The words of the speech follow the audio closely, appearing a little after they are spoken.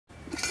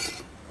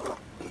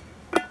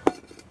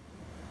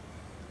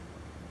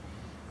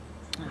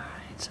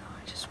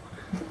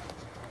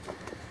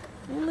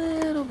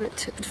bit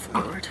tipped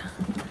forward.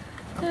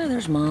 Yeah,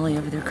 there's Molly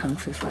over there kung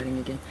fu fighting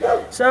again.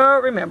 So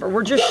remember,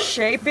 we're just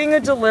shaping a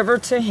deliver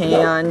to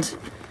hand.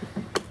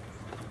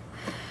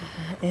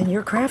 And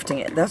you're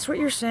crafting it. That's what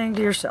you're saying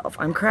to yourself.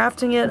 I'm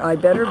crafting it. I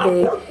better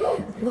be.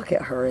 Look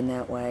at her in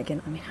that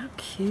wagon. I mean, how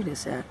cute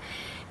is that?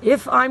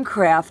 If I'm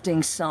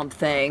crafting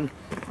something,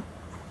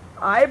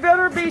 I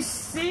better be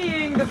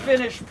seeing the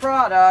finished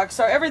product.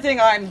 So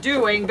everything I'm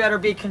doing better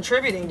be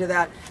contributing to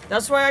that.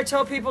 That's why I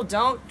tell people,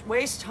 don't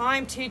waste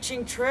time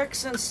teaching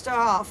tricks and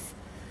stuff.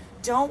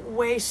 Don't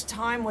waste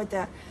time with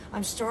that.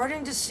 I'm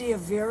starting to see a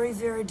very,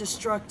 very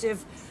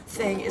destructive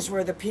thing is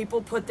where the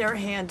people put their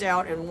hand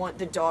out and want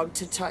the dog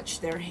to touch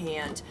their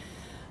hand.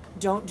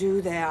 Don't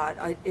do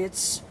that.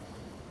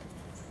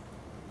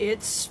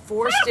 It's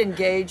forced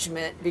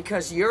engagement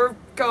because you're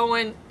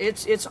going,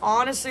 it's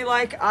honestly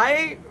like,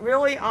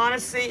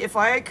 honestly, if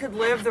I could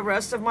live the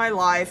rest of my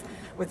life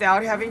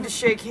without having to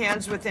shake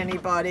hands with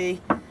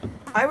anybody,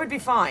 I would be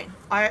fine.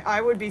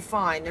 I would be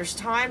fine. There's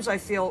times I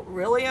feel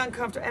really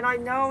uncomfortable, and I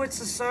know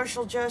it's a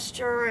social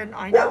gesture, and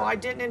I know I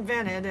didn't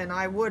invent it, and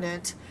I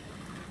wouldn't,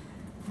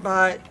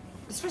 but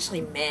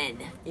especially men,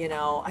 you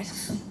know,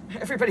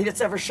 everybody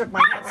that's ever shook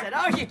my hand said,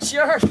 oh, you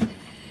jerk.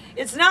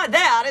 It's not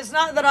that. It's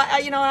not that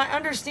I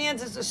understand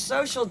it's a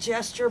social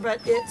gesture, but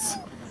it's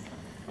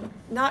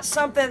not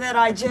something that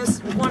I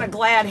just want to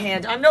glad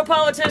hand. I'm no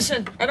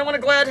politician. I don't want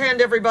to glad hand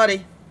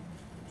everybody.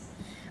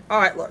 All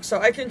right, look, so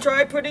I can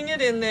try putting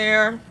it in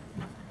there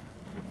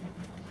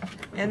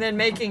and then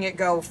making it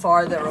go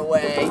farther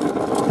away.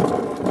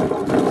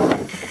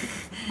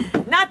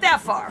 Not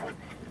that far.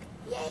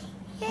 Yay,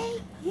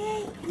 yay,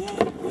 yay, yay,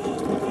 yay,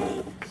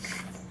 yay.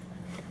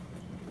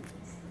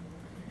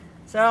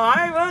 So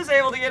I was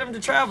able to get him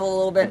to travel a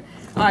little bit.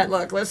 All right,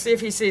 look, let's see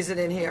if he sees it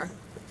in here.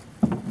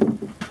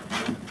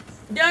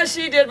 Yeah,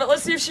 she did, but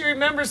let's see if she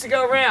remembers to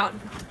go around.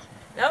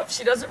 Nope,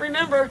 she doesn't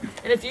remember.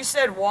 And if you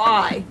said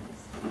why,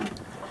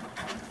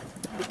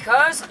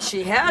 because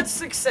she had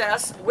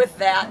success with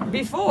that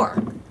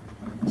before.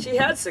 She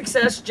had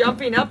success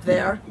jumping up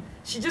there.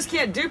 She just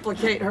can't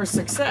duplicate her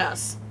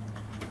success.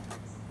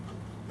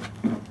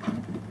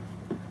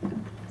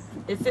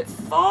 If it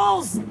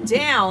falls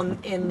down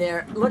in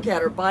there, look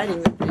at her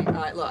biting the thing. All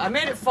right, look, I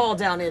made it fall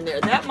down in there.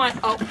 That might,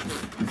 oh.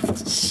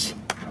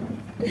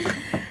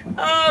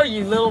 Oh,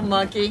 you little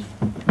monkey.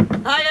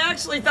 I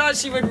actually thought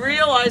she would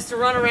realize to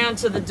run around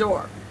to the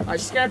door. All right,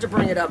 she's gonna have to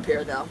bring it up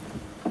here though.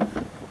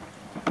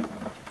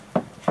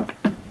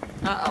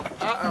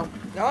 Uh-oh.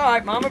 All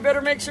right, Mama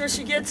better make sure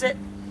she gets it.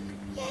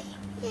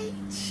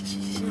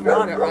 She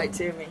brought it right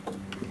to me.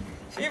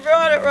 She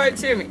brought it right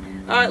to me.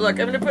 All right, look,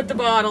 I'm going to put the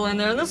bottle in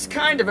there. And this is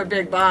kind of a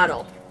big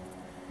bottle.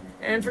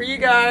 And for you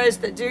guys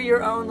that do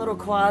your own little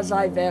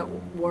quasi-vet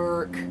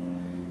work,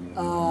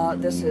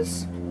 this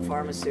is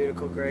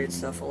pharmaceutical grade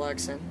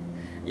cephalexin.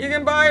 You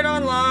can buy it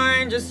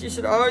online. Just you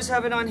should always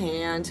have it on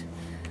hand.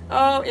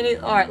 Oh,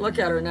 all right, look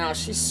at her now.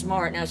 She's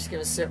smart. Now she's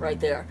going to sit right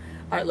there.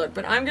 All right, look,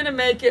 but I'm going to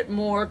make it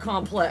more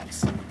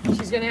complex.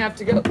 She's going to have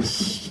to go,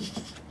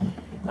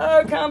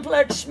 oh,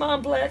 complex,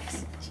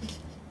 schmomplex.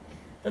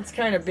 That's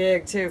kind of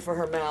big, too, for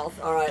her mouth.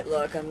 All right,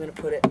 look, I'm going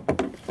to put it.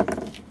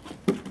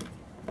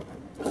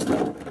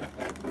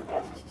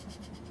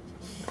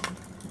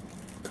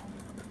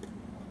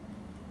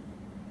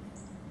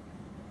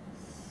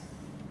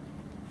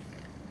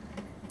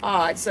 All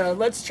right, so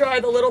let's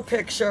try the little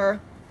picture.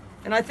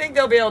 And I think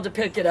they'll be able to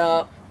pick it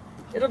up.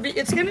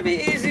 It's going to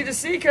be easy to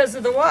see because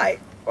of the white.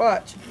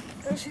 Watch.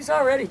 Oh, she's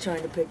already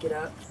trying to pick it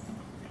up.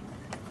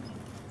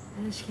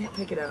 And she can't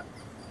pick it up.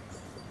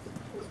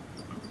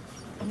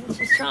 And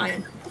she's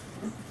trying.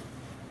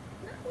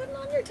 That wasn't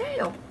on your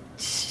tail.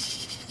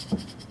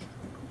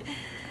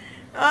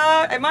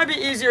 It might be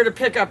easier to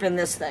pick up in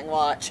this thing.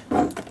 Watch.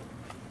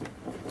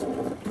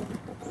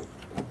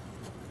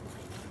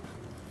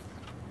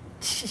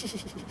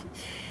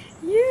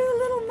 You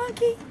little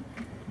monkey.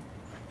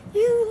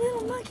 You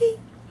little monkey.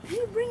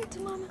 You bring it to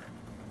Mama.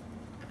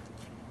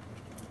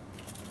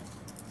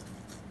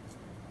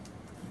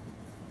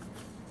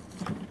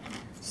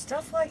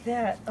 Stuff like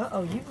that.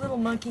 Uh-oh, you little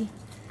monkey.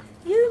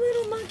 You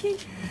little monkey.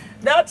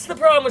 That's the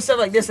problem with stuff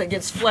like this that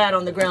gets flat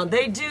on the ground.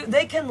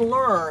 They can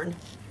learn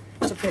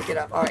to pick it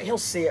up. All right, he'll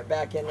see it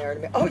back in there in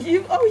a minute. Oh,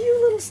 you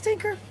little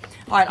stinker.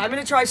 All right, I'm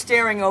going to try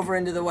staring over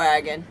into the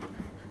wagon.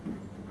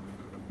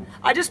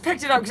 I just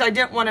picked it up because I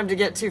didn't want him to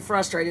get too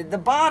frustrated. The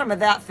bottom of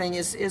that thing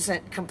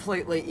isn't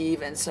completely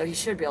even, so he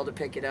should be able to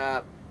pick it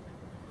up.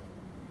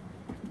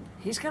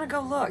 He's going to go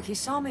look. He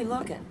saw me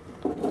looking.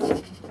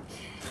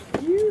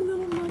 You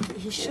little monkey.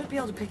 He should be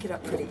able to pick it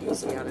up pretty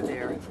easy out of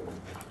there.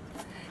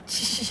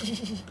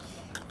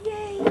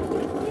 Yay!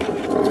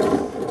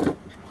 Yay!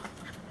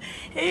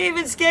 He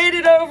even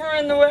skated over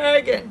in the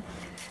wagon.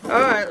 All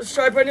right, let's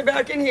try putting it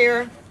back in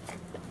here.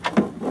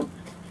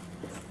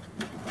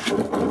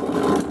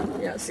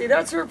 Yeah, see,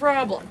 that's her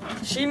problem.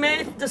 She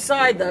may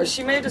decide, though.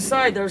 She may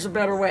decide there's a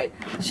better way.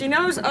 She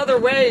knows other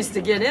ways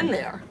to get in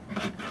there.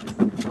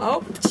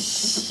 Oh.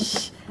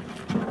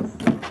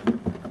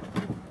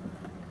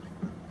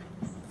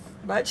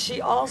 But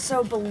she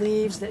also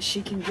believes that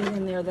she can get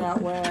in there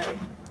that way.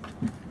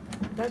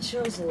 That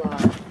shows a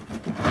lot.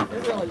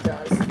 It really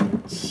does.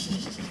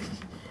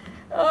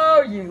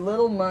 Oh, you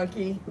little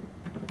monkey.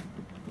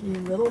 You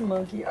little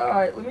monkey. All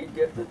right, let me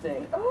get the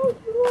thing. Oh,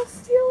 you little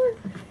stealer.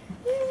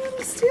 You little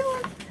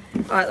stealer.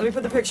 All right, let me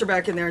put the picture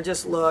back in there and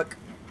just look.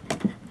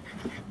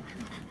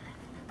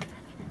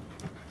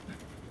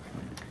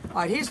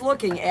 All right, he's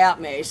looking at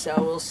me, so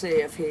we'll see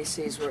if he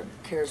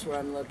cares where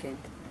I'm looking.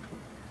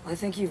 I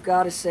think you've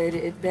got to say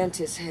that it bent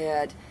his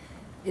head.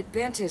 It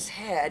bent his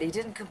head. He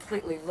didn't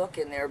completely look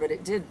in there, but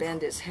it did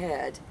bend his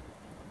head.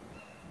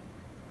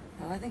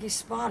 Oh, I think he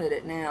spotted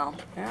it now.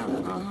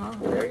 Yeah,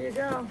 there you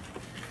go.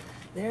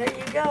 There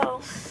you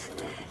go.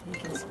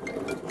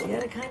 You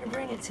gotta kind of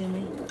bring it to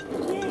me.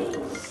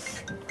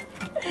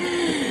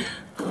 Yay!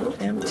 Oh,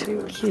 I'm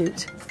too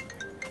cute.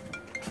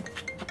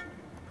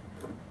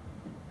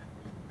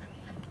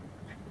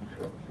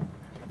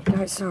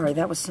 Oh, sorry,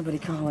 that was somebody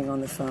calling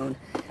on the phone.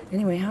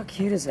 Anyway, how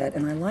cute is that?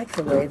 And I like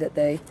the way that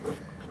they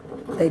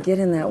get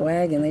in that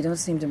wagon. They don't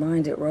seem to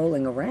mind it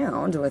rolling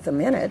around with a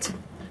minute.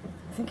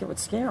 I think it would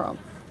scare them.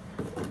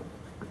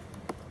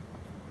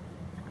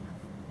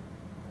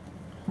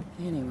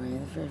 Anyway,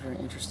 very, very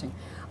interesting.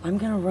 I'm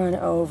going to run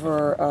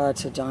over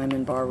to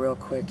Diamond Bar real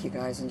quick, you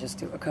guys, and just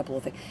do a couple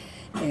of things.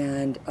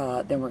 And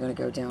then we're going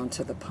to go down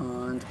to the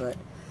pond. But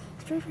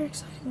it's very, very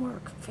exciting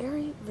work.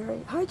 Very,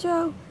 very... Hi,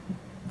 Joe.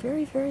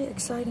 Very, very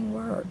exciting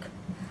work.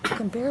 I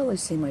can barely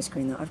see my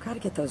screen, though. I've got to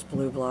get those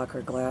blue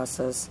blocker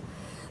glasses.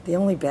 The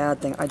only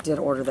bad thing, I did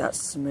order that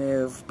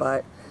Smooth,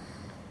 but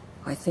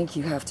I think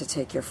you have to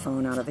take your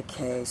phone out of the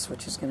case,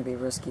 which is going to be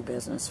risky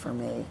business for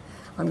me.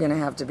 I'm going to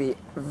have to be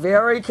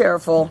very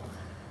careful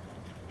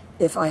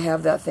if I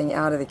have that thing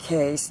out of the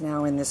case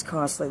now in this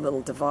costly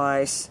little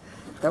device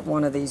that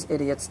one of these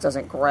idiots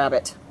doesn't grab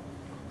it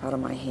out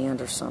of my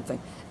hand or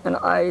something. And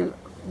I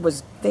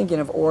was thinking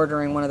of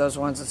ordering one of those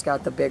ones that's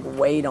got the big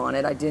weight on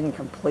it. I didn't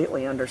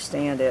completely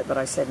understand it, but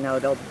I said no,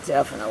 they'll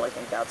definitely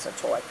think that's a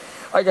toy. All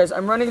right, guys,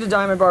 I'm running to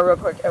Diamond Bar real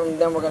quick, and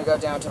then we're going to go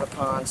down to the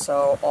pond,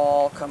 so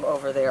I'll come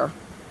over there.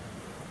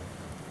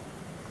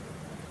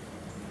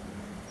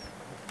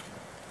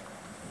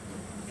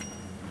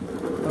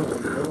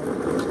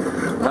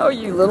 Oh,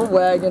 you little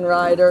wagon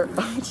rider.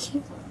 Oh,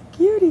 she's a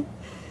cutie.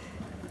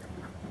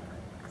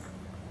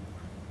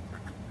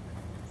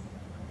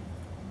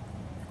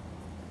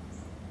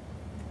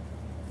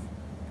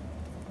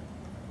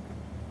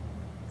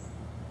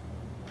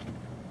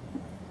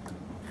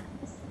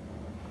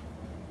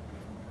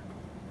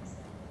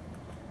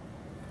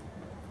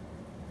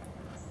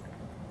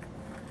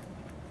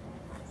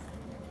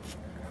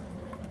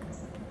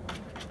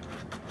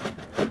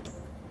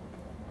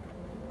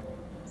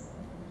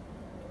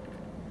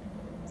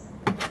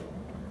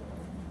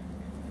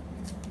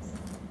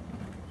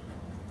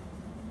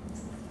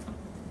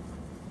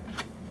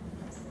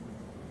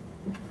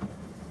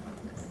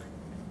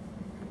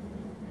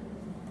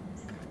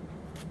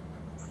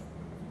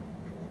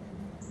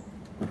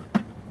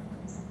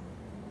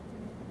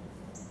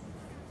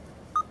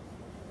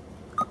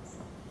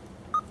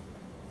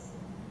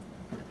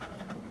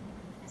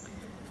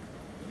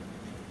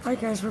 Alright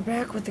guys, we're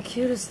back with the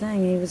cutest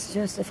thing. He was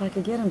just, if I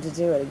could get him to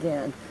do it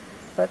again.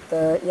 But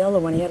the yellow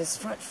one, he had his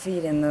front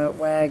feet in the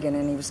wagon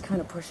and he was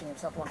kind of pushing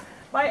himself along.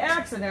 By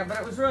accident, but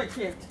it was really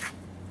cute.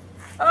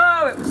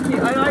 Oh, it was cute.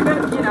 I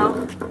bet, you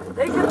know,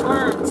 they can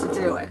learn to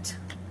do it.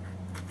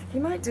 He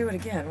might do it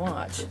again,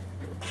 watch.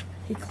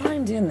 He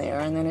climbed in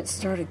there and then it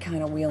started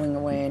kind of wheeling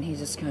away and he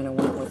just kind of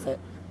went with it.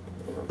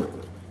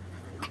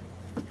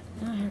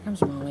 Oh, here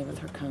comes Molly with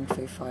her kung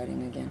fu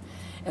fighting again.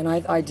 And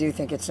I do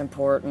think it's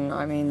important.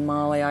 I mean,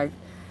 Molly, I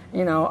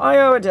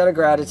owe a debt of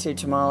gratitude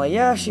to Molly.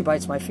 Yeah, she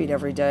bites my feet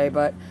every day,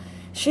 but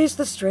she's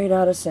the straight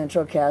out of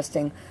Central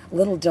Casting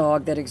little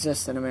dog that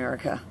exists in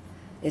America.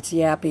 It's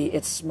yappy,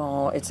 it's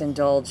small, it's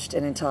indulged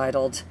and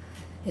entitled.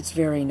 It's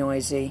very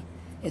noisy.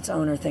 Its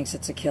owner thinks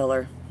it's a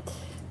killer.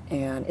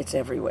 And it's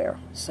everywhere.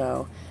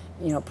 So,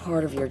 you know,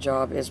 part of your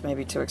job is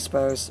maybe to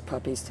expose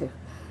puppies to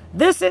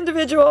this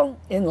individual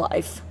in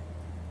life.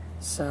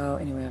 So,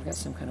 anyway, I've got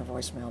some kind of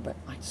voicemail, but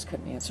I just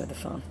couldn't answer the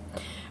phone.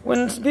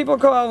 When people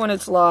call when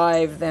it's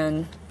live,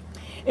 then...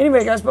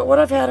 Anyway, guys, but what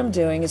I've had him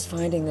doing is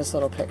finding this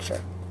little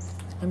picture.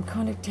 I'm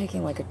kind of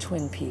taking like a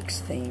Twin Peaks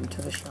theme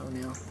to the show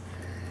now.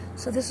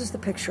 So this is the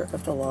picture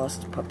of the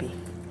lost puppy.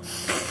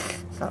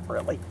 Not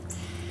really.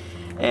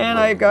 And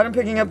I've got him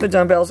picking up the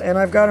dumbbells, and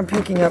I've got him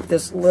picking up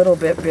this little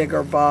bit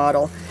bigger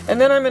bottle.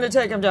 And then I'm going to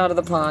take him down to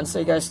the pond, so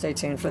you guys stay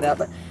tuned for that.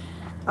 But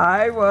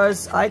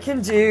I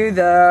can do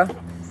the...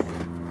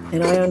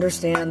 And I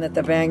understand that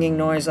the banging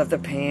noise of the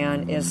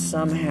pan is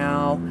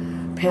somehow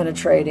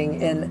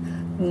penetrating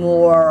in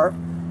more...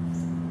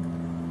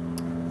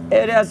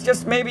 It has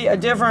just maybe a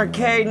different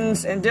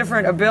cadence and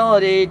different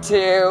ability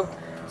to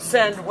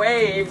send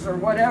waves or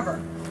whatever.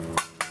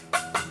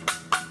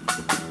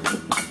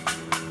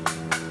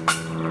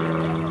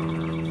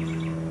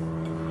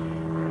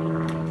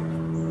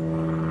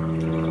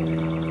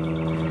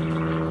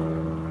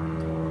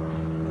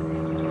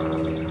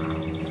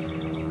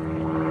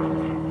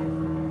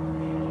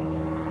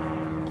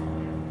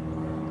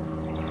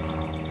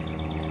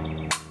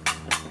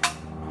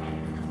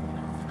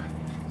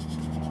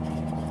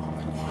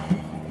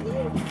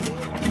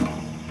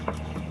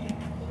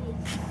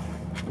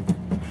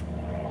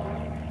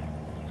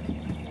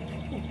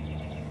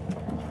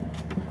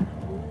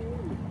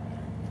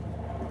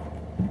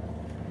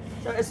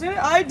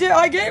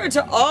 I gave it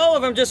to all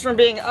of them just from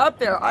being up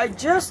there. I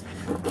just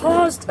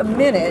paused a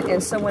minute,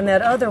 and so when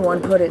that other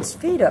one put its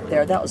feet up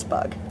there, that was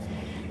Bug.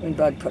 When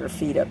Bug put her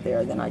feet up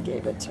there, then I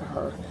gave it to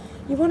her.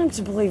 You want them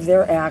to believe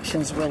their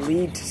actions will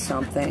lead to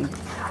something.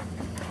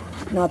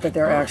 Not that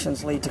their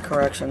actions lead to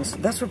corrections.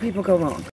 That's where people go wrong.